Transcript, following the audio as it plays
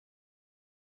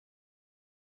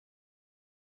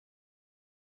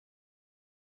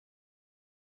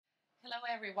Hello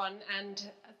everyone,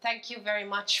 and thank you very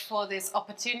much for this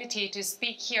opportunity to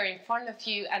speak here in front of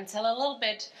you and tell a little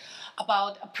bit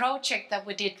about a project that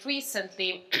we did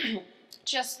recently,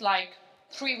 just like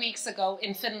 3 weeks ago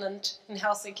in Finland, in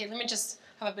Helsinki. Let me just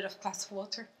have a bit of a glass of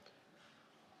water.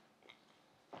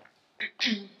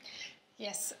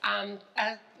 Yes,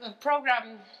 a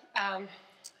program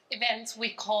event we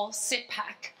call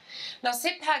SIPHAC. Now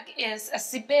SIPHAC is a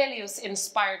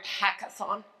Sibelius-inspired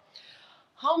hackathon.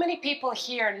 How many people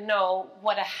here know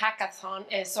what a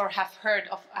hackathon is or have heard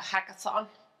of a hackathon?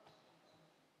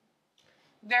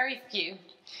 Very few.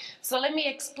 So let me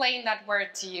explain that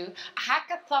word to you.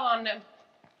 Hackathon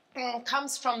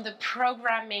comes from the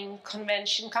programming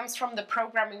convention, comes from the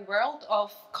programming world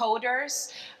of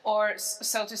coders, or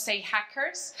so to say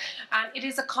hackers. And it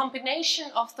is a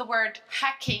combination of the word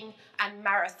hacking and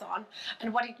marathon.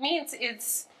 And what it means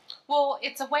is, well,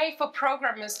 it's a way for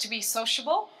programmers to be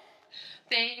sociable.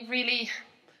 They really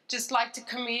just like to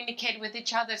communicate with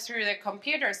each other through their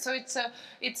computers. So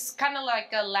it's kind of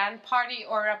like a LAN party,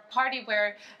 or a party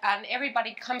where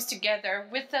everybody comes together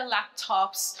with their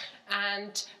laptops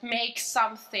and makes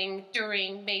something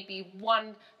during maybe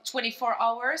 24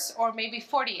 hours or maybe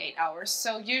 48 hours.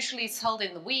 So usually it's held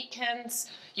in the weekends.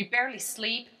 You barely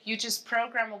sleep. You just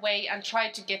program away and try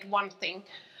to get one thing.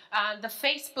 The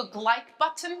Facebook like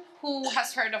button, who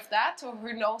has heard of that or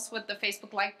who knows what the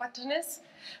Facebook like button is?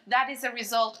 That is a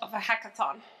result of a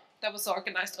hackathon that was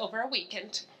organized over a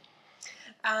weekend.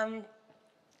 And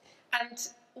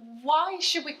why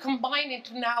should we combine it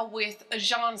now with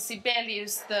Jean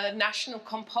Sibelius, the national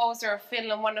composer of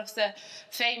Finland, one of the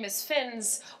famous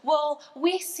Finns? Well,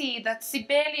 we see that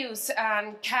Sibelius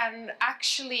can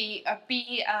actually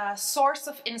be a source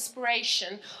of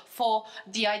inspiration for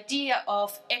the idea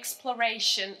of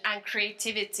exploration and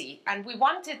creativity. And we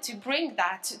wanted to bring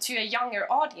that to a younger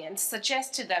audience,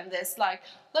 suggest to them this, like,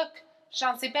 look,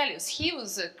 Jean Sibelius, he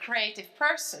was a creative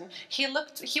person. He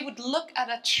would look at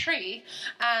a tree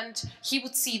and he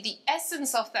would see the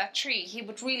essence of that tree. He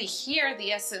would really hear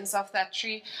the essence of that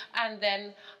tree and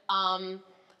then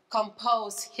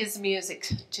compose his music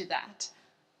to that.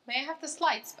 May I have the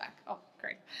slides back? Oh,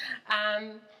 great.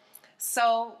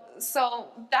 So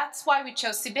that's why we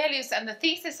chose Sibelius, and the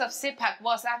thesis of SIPHAC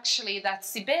was actually that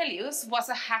Sibelius was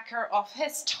a hacker of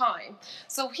his time.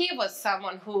 So he was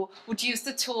someone who would use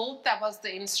the tool that was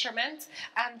the instrument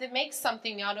and then make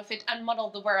something out of it and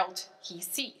model the world he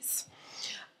sees.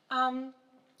 The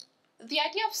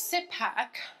idea of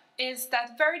SIPHAC is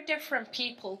that very different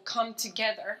people come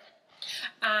together,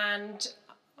 and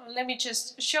let me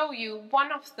just show you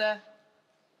one of the...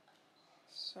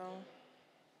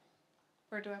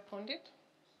 Where do I point it?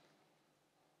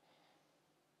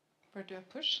 Where do I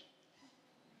push?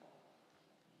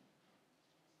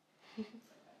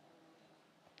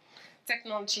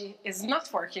 Technology is not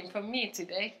working for me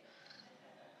today.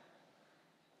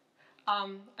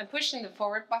 I'm pushing the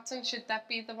forward button. Should that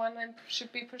be the one I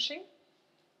should be pushing?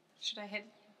 Should I hit?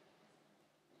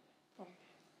 Oh.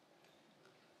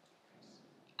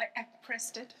 I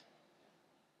pressed it.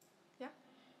 Yeah.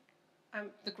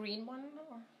 The green one,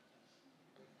 or?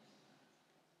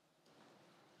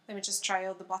 Let me just try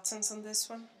all the buttons on this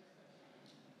one.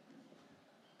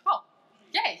 Oh,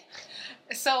 yay!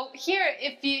 So here,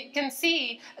 if you can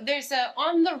see, there's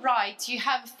on the right, you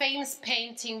have a famous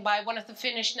painting by one of the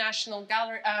Finnish National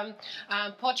Gallery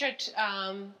portrait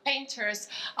painters,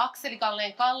 Akseli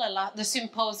Gallen-Kallela, The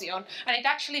Symposium. And it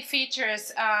actually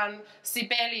features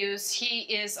Sibelius. He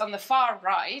is on the far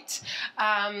right,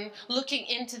 looking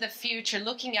into the future,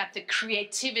 looking at the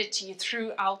creativity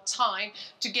throughout time,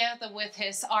 together with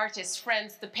his artist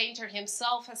friends. The painter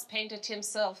himself has painted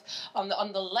himself on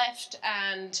the left,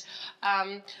 and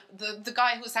the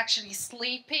guy who's actually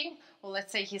sleeping, well,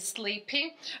 let's say he's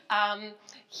sleeping,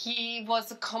 he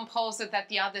was a composer that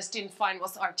the others didn't find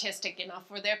was artistic enough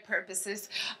for their purposes.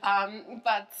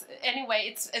 But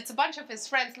anyway, it's a bunch of his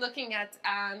friends looking at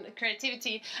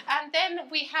creativity. And then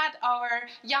we had our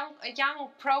young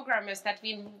programmers that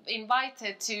we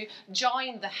invited to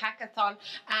join the hackathon,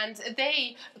 and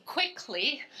they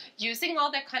quickly, using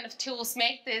all their kind of tools,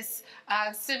 made this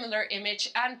similar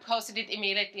image and posted it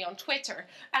immediately on Twitter.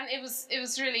 And it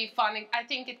was really fun. I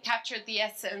think it captured the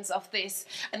essence of this,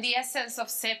 and the essence of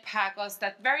SIPHAC was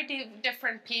that very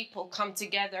different people come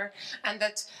together, and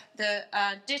that the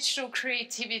digital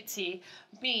creativity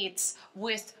meets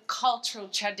with cultural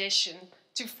tradition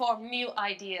to form new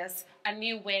ideas and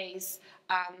new ways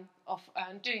of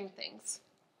doing things.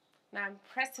 Now I'm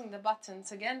pressing the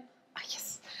buttons again.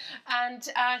 Yes. And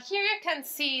here you can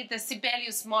see the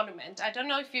Sibelius monument. I don't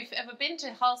know if you've ever been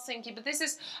to Helsinki, but this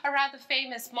is a rather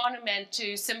famous monument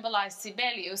to symbolize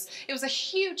Sibelius. It was a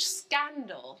huge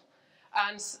scandal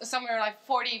somewhere like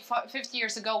 40, 50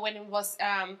 years ago when it was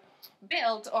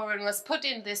built or when it was put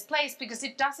in this place, because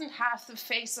it doesn't have the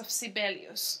face of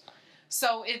Sibelius.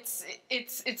 So it's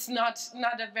not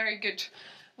a very good.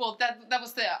 Well, that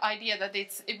was the idea, that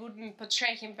it wouldn't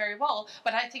portray him very well,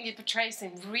 but I think it portrays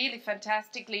him really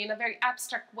fantastically in a very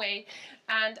abstract way.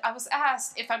 And I was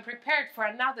asked if I'm prepared for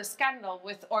another scandal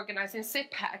with organizing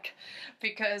SIPAC,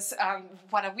 because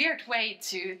what a weird way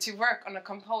to work on a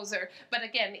composer. But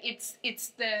again, it's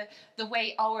the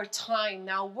way our time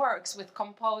now works with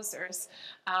composers,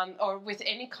 or with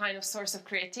any kind of source of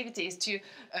creativity, is to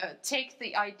take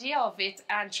the idea of it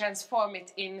and transform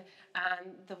it in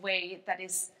the way that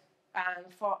is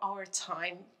for our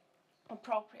time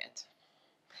appropriate.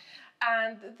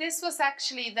 And this was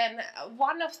actually then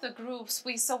one of the groups.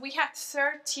 So we had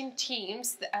 13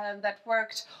 teams that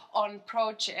worked on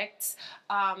projects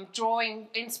drawing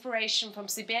inspiration from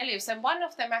Sibelius, and one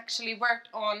of them actually worked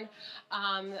on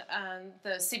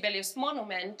the Sibelius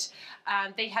monument.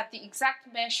 They had the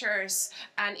exact measures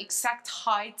and exact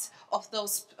height of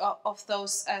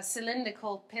those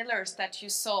cylindrical pillars that you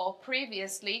saw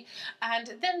previously, and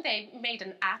then they made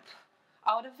an app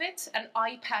out of it, an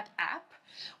iPad app,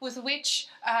 with which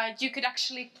you could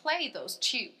actually play those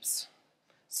tubes.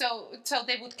 So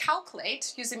they would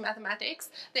calculate, using mathematics,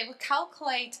 they would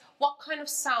calculate what kind of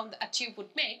sound a tube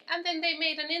would make, and then they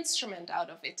made an instrument out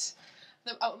of it.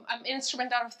 An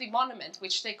instrument out of the monument,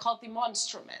 which they called the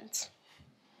monstrument.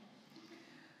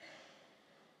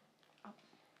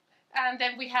 And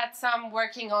then we had some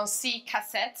working on C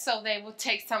cassettes, so they would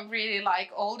take some really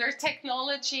like older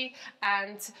technology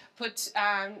and put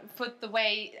the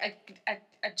way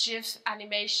a GIF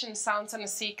animation sounds on a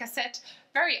C cassette.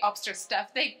 Very abstract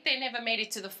stuff. They never made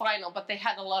it to the final, but they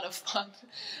had a lot of fun,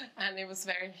 and it was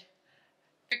very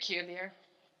peculiar.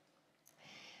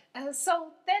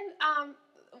 So then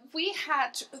we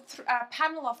had a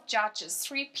panel of judges,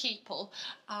 3 people.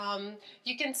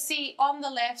 You can see on the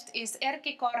left is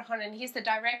Erkki Korhonen. He's the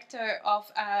director of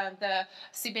the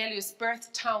Sibelius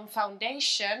Birth Town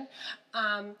Foundation.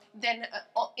 Then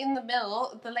in the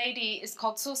middle, the lady is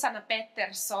called Susanna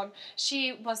Pettersson.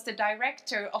 She was the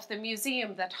director of the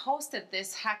museum that hosted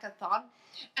this hackathon.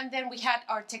 And then we had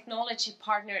our technology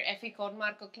partner, Efiko and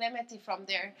Marco Clemeti, from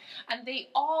there. And they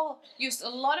all used a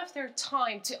lot of their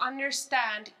time to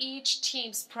understand each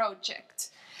team's project.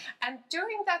 And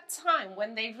during that time,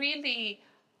 when they really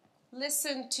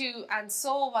listened to and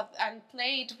saw and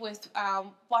played with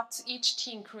what each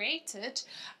team created,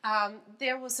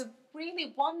 there was a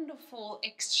really wonderful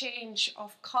exchange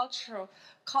of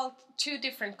two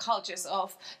different cultures,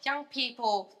 of young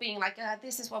people being like,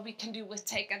 this is what we can do with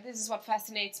tech, and this is what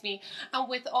fascinates me, and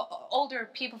with older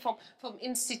people from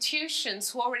institutions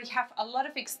who already have a lot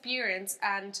of experience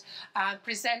and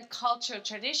present cultural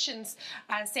traditions,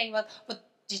 and saying, well, but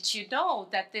did you know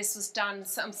that this was done,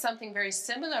 something very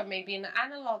similar, maybe in an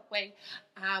analog way,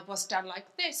 was done like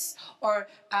this? Or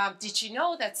did you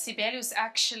know that Sibelius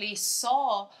actually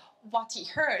saw what he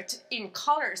heard in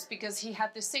colors because he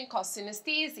had the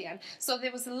synchrosynesthesia? And so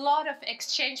there was a lot of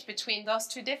exchange between those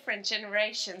 2 different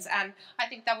generations, and I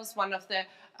think that was one of the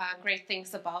great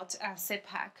things about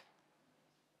SIPAC.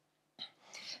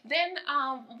 Then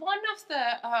one of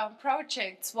the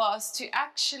projects was to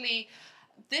actually,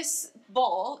 this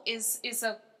ball is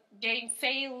a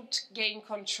failed game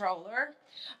controller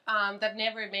that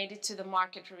never made it to the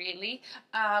market really,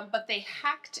 but they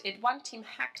hacked it, one team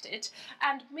hacked it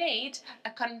and made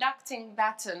a conducting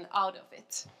baton out of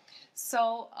it.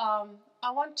 So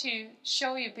I want to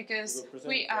show you, because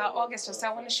we are orchestra, so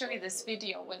I want to show you this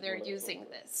video where they're using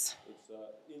this. It's an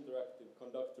interactive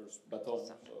conductor's baton,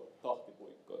 so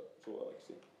tahtipuikko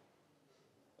suomeksi.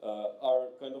 Our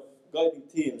kind of guiding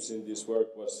themes in this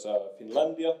work was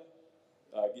Finlandia,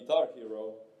 Guitar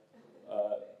Hero,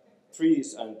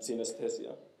 trees and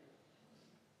synesthesia.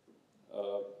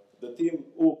 The team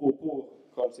UPP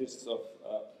consists of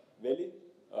Veli,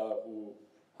 who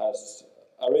has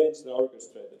arranged and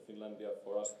orchestrated Finlandia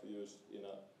for us to use in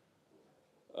an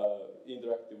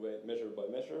interactive way, measure by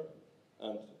measure,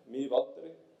 and me,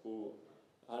 Valtteri, who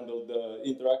handled the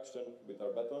interaction with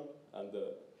our baton and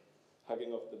the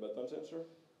hacking of the baton sensor.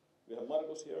 We have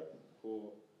Markus here,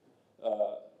 who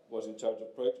was in charge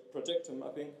of projection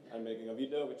mapping and making a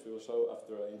video, which we will show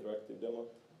after an interactive demo.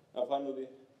 And finally,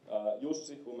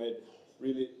 Jussi, who made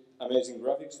really amazing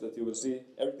graphics that you will see.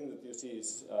 Everything that you see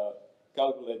is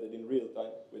calculated in real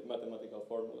time with mathematical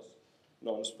formulas.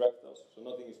 known as fractals, so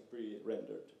nothing is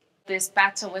pre-rendered. This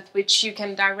pattern with which you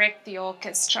can direct the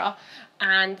orchestra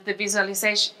and the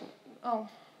visualization. Oh,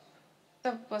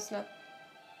 that was not.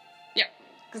 Yeah,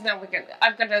 because now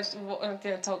I'm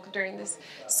gonna talk during this.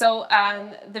 So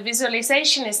the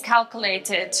visualization is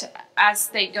calculated as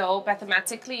they go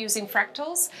mathematically using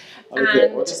fractals, and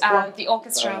the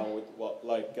orchestra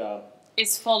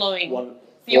is following.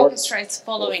 The orchestra is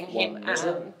following him.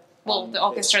 Well, the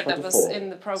orchestra that was in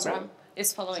the program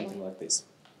is following like this.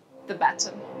 The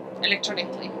baton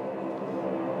electronically.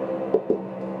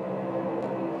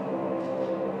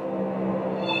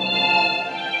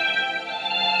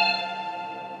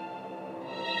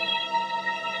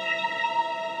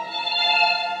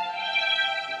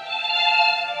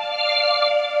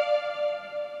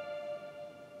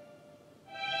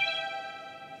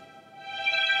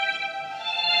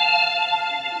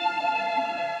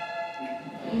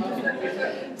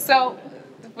 So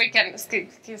we can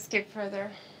skip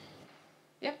further.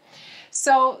 Yeah.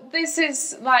 So this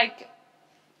is like,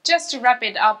 just to wrap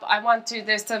it up,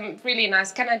 there's some really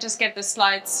nice, can I just get the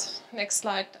slides? Next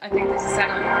slide. I think this is set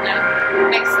on. Yeah.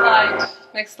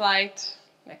 Next slide.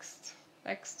 Next.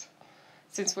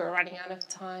 Since we're running out of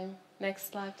time.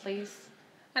 Next slide, please.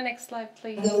 And next slide,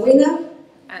 please. The winner.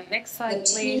 And next slide,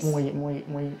 please.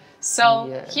 Muy,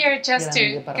 so here just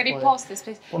to, can you pause this,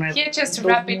 please? Here just to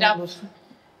wrap it up.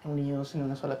 Unidos en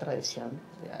una sola tradición.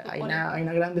 Hay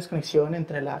una gran desconexión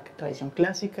entre la tradición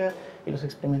clásica y los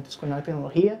experimentos con nueva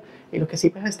tecnología, y lo que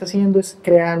CIPAG está haciendo es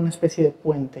crear una especie de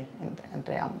puente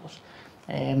entre ambos.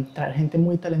 Traer gente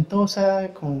muy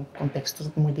talentosa, con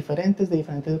contextos muy diferentes, de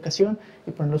diferente educación,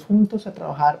 y ponerlos juntos a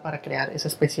trabajar para crear esa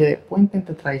especie de puente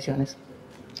entre tradiciones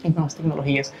y nuevas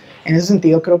tecnologías. En ese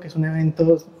sentido creo que es un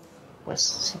evento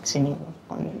pues, sin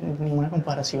ninguna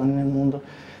comparación en el mundo.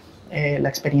 La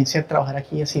experiencia de trabajar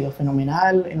aquí ha sido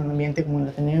fenomenal, en un ambiente como el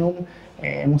Atheneum.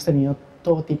 Hemos tenido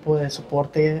todo tipo de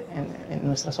soporte en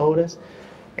nuestras obras,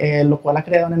 lo cual ha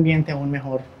creado un ambiente aún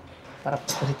mejor para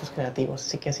propósitos creativos.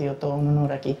 Así que ha sido todo un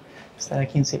honor estar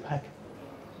aquí en CIPAG.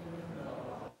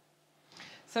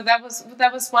 So that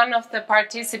was one of the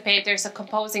participators, a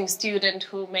composing student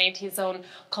who made his own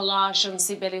collage on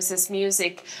Sibelius's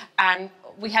music, and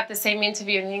we had the same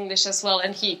interview in English as well,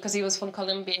 and because he was from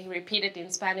Colombia, he repeated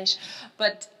in Spanish.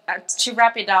 But to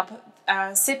wrap it up,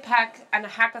 CIPAG and a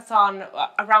hackathon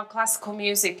around classical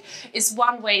music is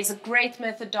one way, is a great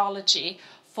methodology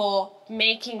for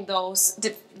making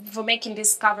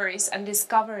discoveries and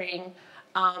discovering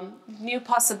new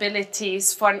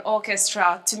possibilities for an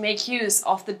orchestra to make use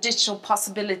of the digital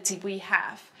possibility we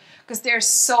have. Because there's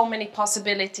so many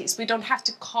possibilities. We don't have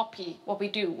to copy what we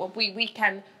do. We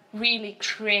can really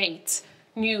create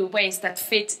new ways that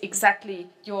fit exactly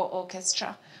your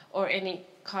orchestra or any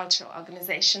cultural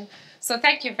organization. So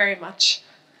thank you very much.